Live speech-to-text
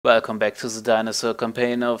Welcome back to the Dinosaur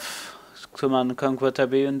campaign of Command&Conquer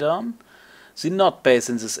Tiberian Dawn. The Nod base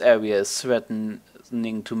in this area is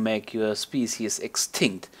threatening to make your species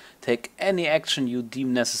extinct. Take any action you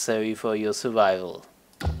deem necessary for your survival.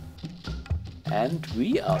 And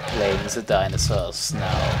we are playing the dinosaurs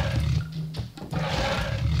now.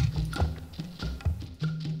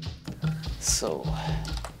 So,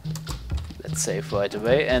 let's save right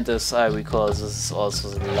away, and as I recall, this is also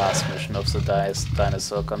the last mission of the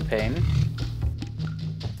Dinosaur campaign.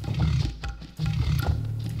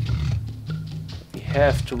 We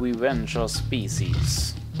have to revenge our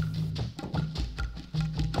species.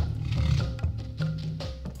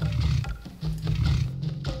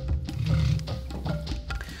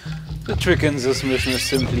 The trick in this mission is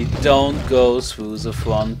simply don't go through the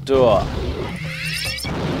front door.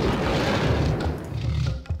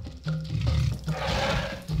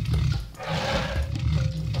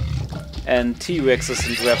 And T-Rexes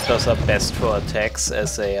and Raptors are best for attacks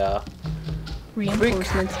as they are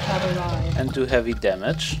Reinforcements have arrived and do heavy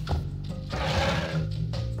damage.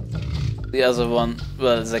 The other one,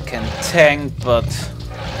 well, they can tank, but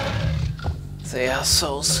they are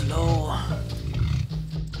so slow.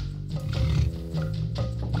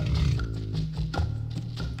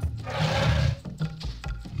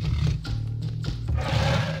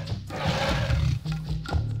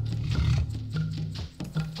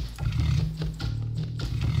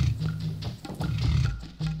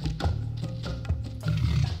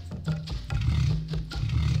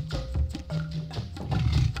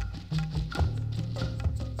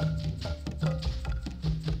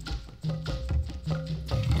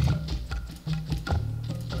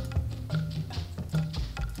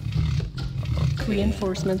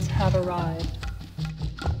 Reinforcements have arrived.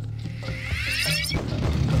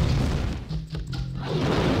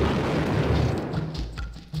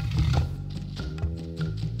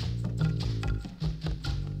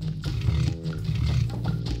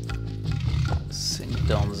 I think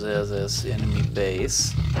down there's the enemy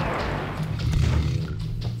base.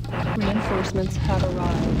 Reinforcements have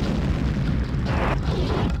arrived.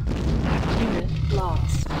 Unit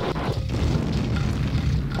lost.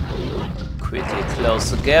 Quickly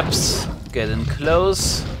close the gaps, get in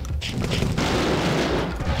close. Unit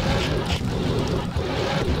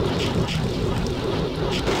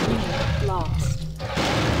lost.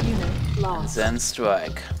 Unit lost. Then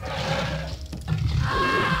strike.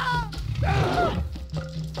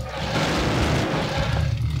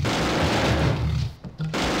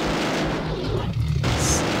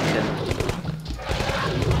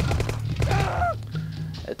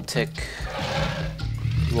 Attack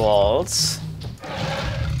walls.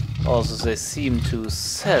 Also, they seem to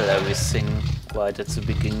sell everything right at the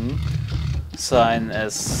beginning. Sign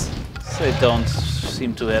as they don't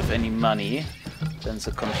seem to have any money. Then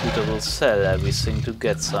the computer will sell everything to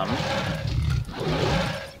get some.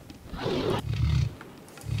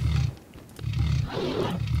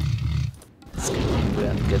 Let's get in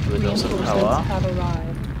there and get rid of the power. Have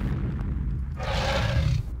arrived.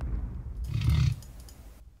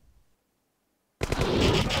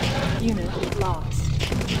 Unit lost.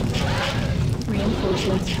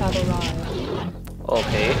 Reinforcements have arrived.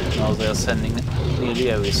 Okay, now they are sending nearly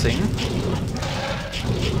everything.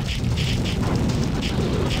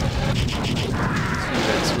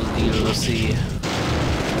 T-Rex will deal with the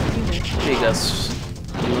biggest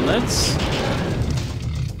units.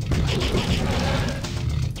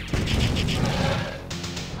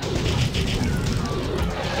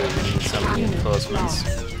 Okay, we need some reinforcements.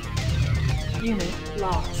 Unit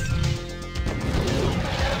lost.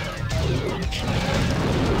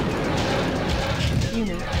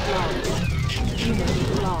 Unit lost.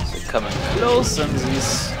 Unit lost. Coming close, and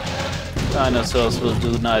these dinosaurs will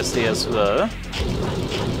do nicely as well.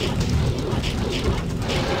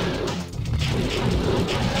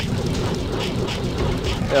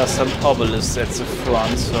 There are some obelisks at the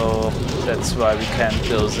front, so that's why we can't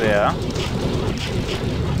go there.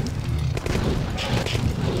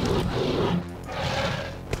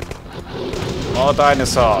 More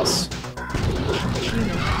dinosaurs.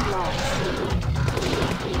 Unit lost.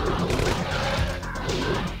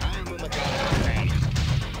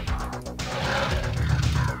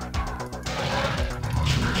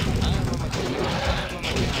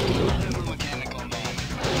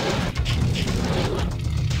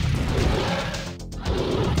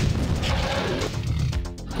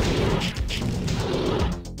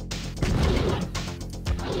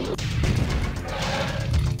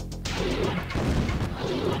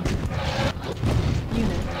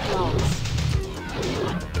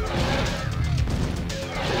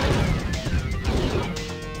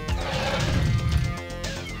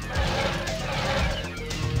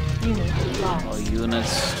 lost. More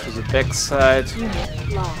units to the backside.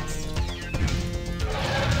 Unit lost.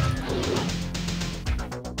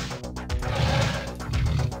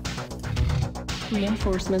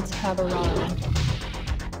 Reinforcements have arrived.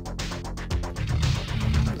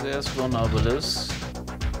 There's one obelisk.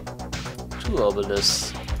 Two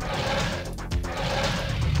obelisks.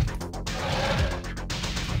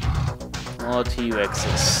 More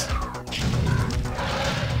T-Rexes.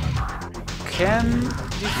 You can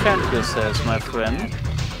defend yourselves, my friend.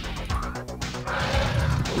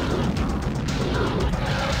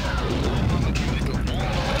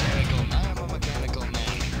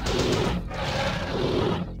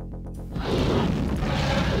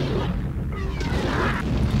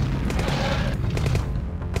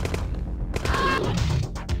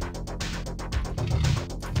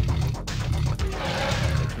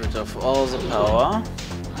 Get rid of all the power.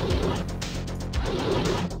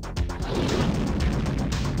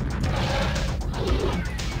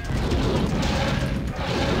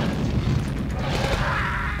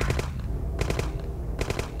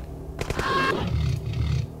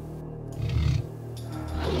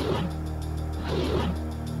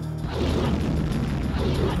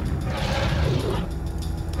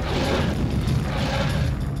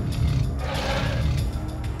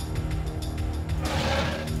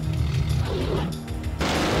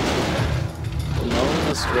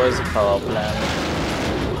 Destroy the power plant.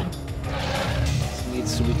 This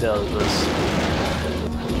needs to be dealt with.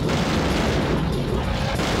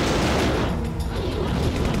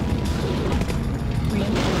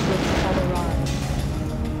 Reinforcements have arrived.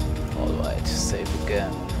 Alright, save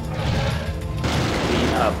again.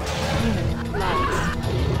 Clean up. Unit lost.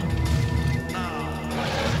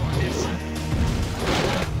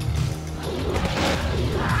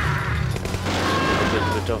 Get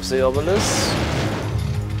rid of the obelisk.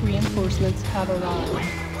 Reinforcements have arrived.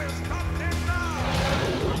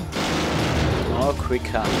 More quick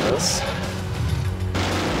hunters.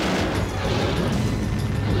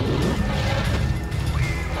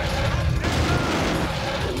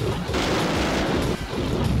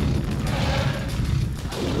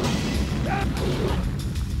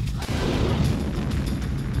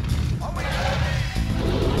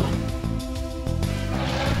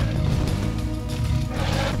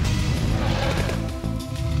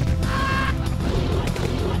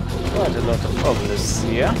 Quite a lot of obelisks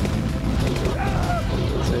here.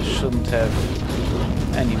 They shouldn't have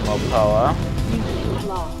any more power. Unit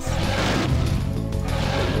lost.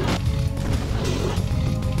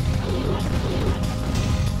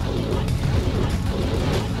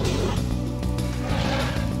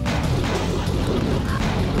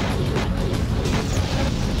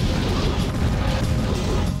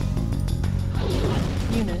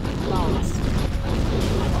 Unit lost.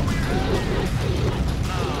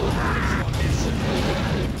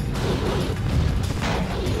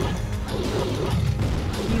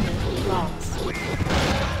 Unit lost.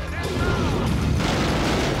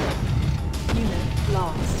 Unit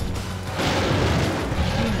lost.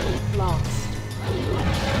 Unit lost.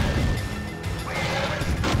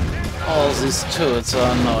 All these turrets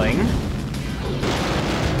are annoying.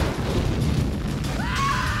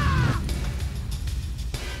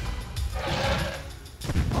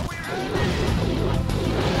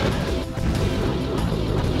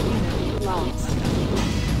 Unit lost.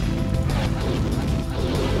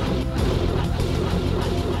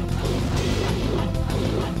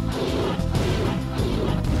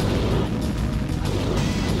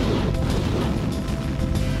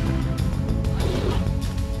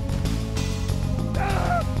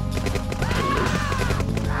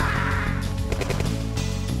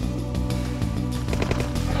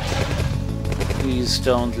 Please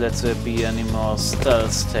don't let there be any more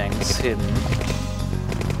stealth tanks hidden.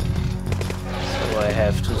 So I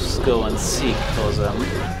have to go and seek for them.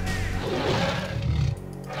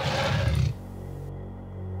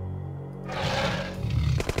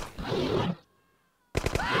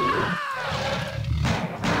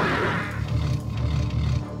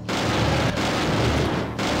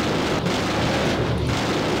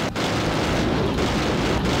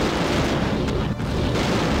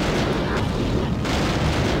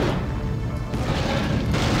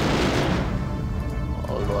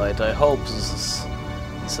 I hope these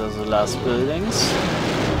are the last buildings.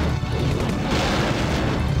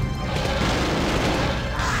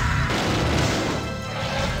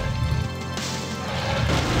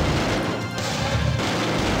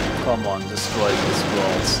 Come on, destroy these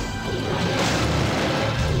walls.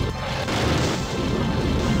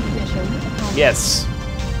 Mission accomplished. Yes.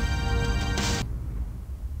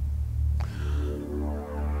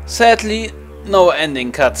 Sadly, No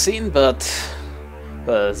ending cutscene, but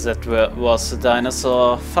well, that was the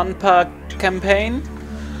Dinosaur Fun Park campaign.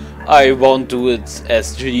 I won't do it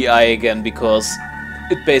as GDI again because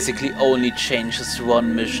it basically only changes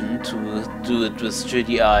one mission to do it with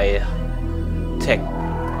GDI tech.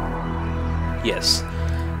 Yes.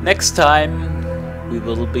 Next time we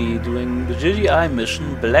will be doing the GDI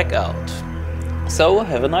mission Blackout. So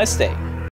have a nice day.